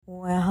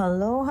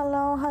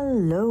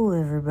Hello,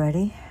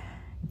 everybody.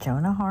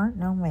 Jonah Hart,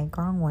 no make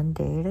wrong, one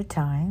day at a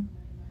time.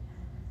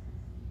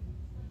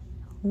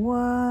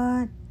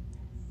 What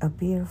a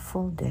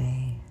beautiful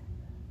day.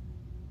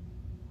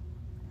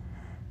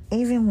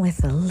 Even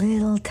with a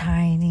little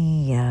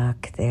tiny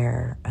yuck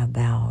there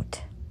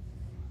about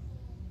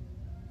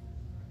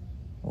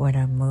what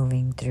I'm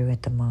moving through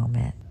at the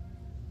moment.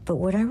 But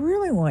what I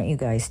really want you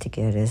guys to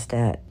get is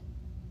that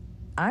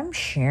I'm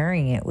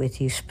sharing it with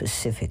you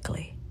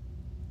specifically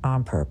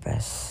on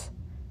purpose.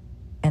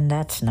 And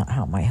that's not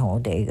how my whole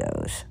day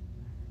goes.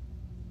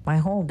 My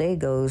whole day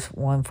goes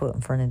one foot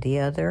in front of the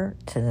other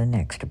to the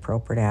next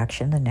appropriate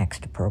action, the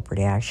next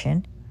appropriate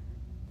action,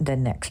 the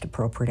next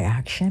appropriate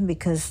action,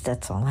 because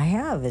that's all I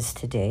have is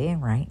today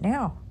and right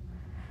now.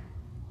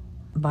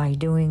 By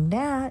doing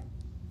that,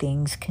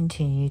 things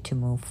continue to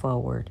move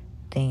forward.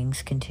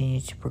 Things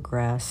continue to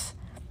progress.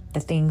 The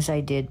things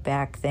I did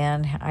back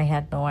then, I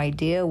had no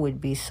idea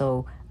would be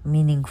so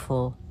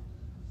meaningful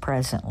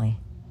presently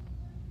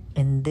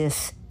in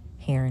this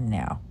here and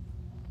now.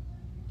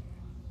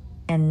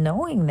 And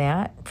knowing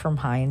that from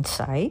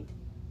hindsight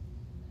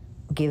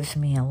gives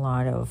me a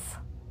lot of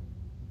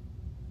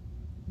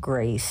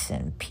grace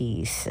and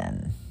peace,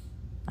 and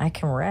I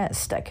can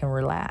rest, I can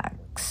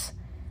relax.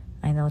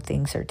 I know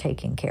things are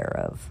taken care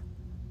of.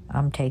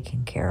 I'm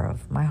taken care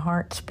of. My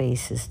heart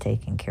space is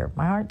taken care of.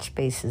 My heart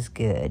space is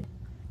good.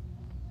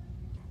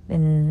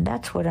 And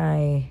that's what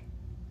I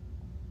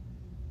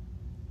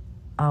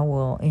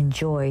will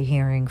enjoy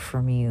hearing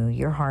from you.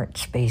 Your heart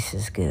space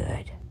is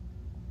good.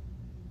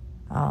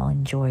 I'll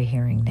enjoy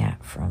hearing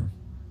that from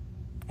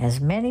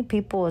as many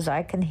people as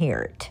I can hear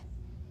it.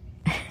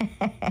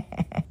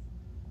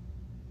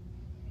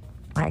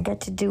 I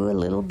got to do a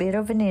little bit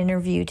of an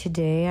interview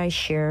today. I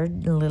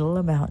shared a little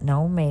about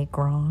no make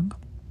wrong.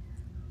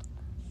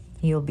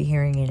 You'll be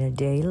hearing it a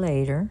day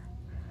later.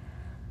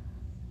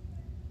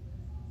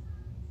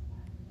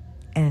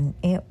 And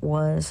it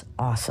was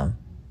awesome.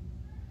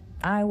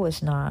 I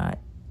was not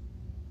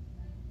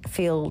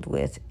filled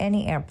with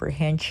any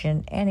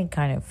apprehension, any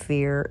kind of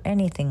fear,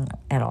 anything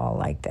at all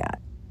like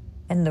that.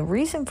 And the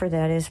reason for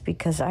that is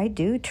because I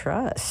do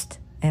trust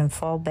and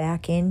fall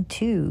back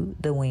into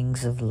the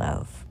wings of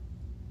love.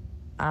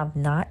 I've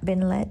not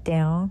been let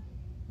down,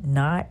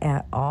 not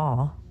at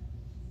all.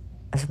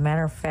 As a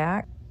matter of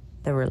fact,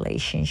 the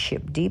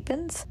relationship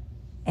deepens,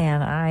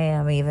 and I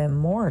am even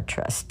more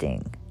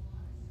trusting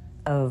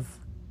of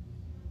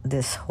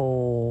this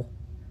whole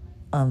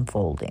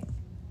unfolding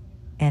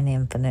and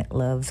infinite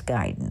love's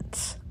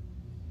guidance.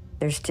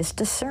 There's just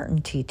a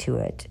certainty to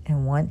it.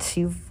 And once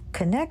you've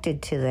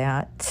connected to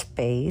that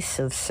space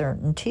of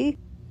certainty,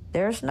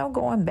 there's no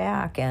going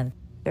back, and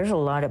there's a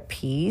lot of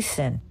peace,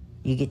 and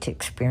you get to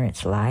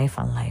experience life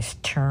on life's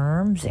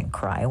terms and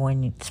cry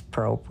when it's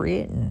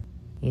appropriate, and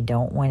you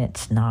don't when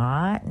it's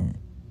not, and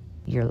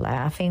you're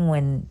laughing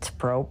when it's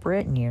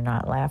appropriate and you're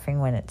not laughing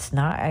when it's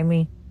not. I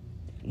mean,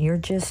 you're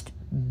just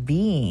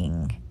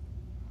being.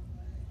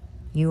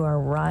 You are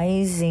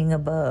rising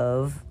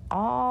above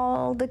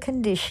all the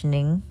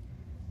conditioning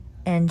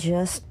and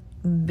just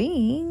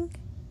being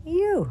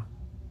you.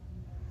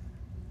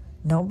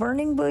 No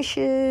burning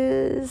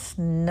bushes,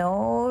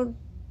 no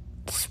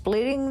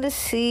splitting the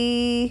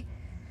sea.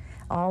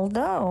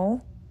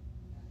 Although,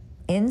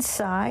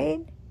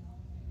 inside,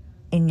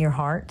 in your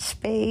heart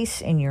space,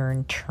 in your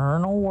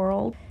internal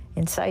world,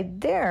 inside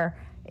there,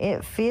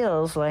 it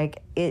feels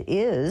like it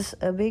is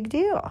a big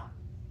deal.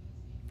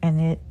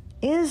 And it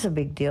is a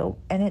big deal,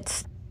 and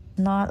it's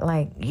not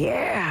like,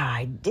 yeah,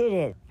 I did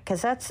it,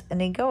 because that's an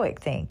egoic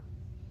thing.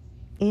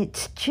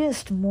 It's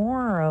just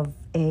more of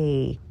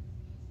a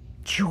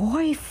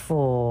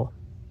joyful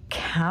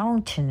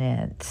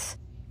countenance,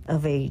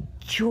 of a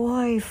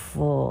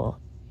joyful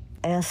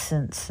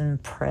essence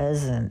and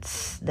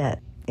presence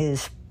that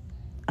is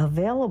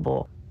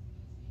available.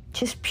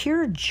 Just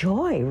pure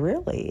joy,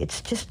 really.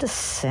 It's just a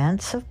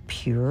sense of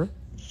pure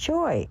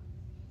joy.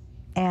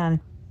 And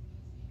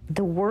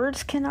the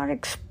words cannot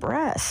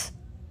express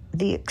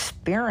the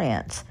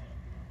experience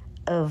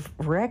of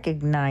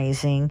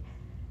recognizing,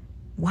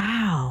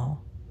 wow,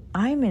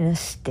 I'm in a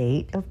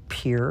state of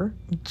pure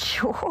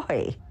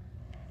joy.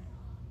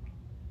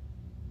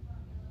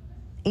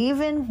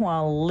 Even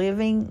while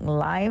living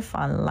life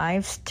on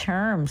life's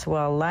terms,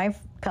 while life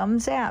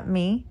comes at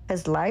me,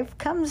 as life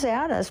comes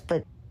at us,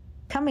 but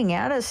coming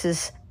at us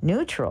is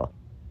neutral.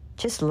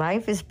 Just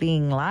life is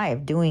being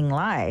life, doing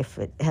life.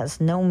 It has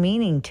no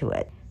meaning to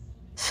it.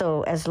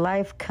 So as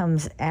life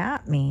comes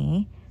at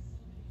me,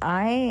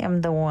 I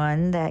am the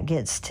one that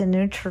gets to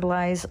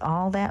neutralize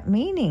all that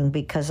meaning,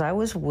 because I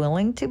was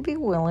willing to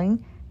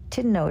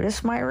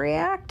notice my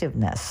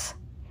reactiveness.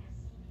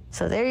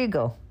 So there you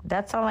go.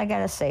 That's all I got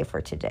to say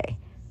for today.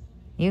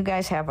 You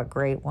guys have a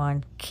great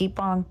one. Keep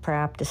on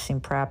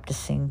practicing.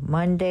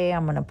 Monday,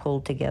 I'm going to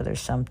pull together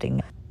something.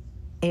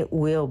 It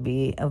will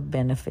be of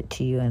benefit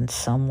to you in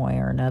some way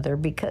or another,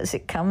 because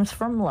it comes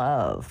from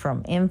love,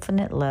 from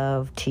infinite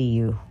love to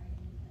you.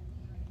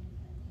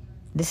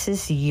 This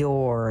is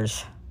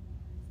yours.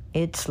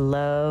 It's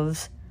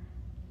love's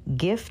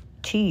gift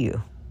to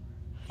you.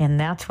 And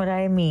that's what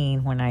I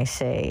mean when I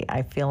say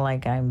I feel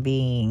like I'm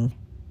being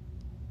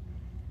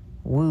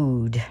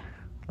wooed.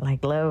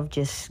 Like love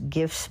just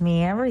gifts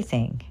me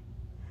everything.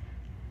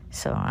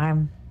 So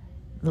I'm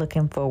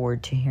looking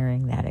forward to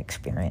hearing that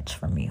experience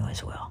from you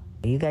as well.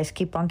 You guys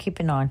keep on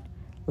keeping on.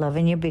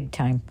 Loving you big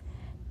time.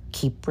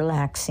 Keep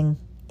relaxing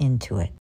into it.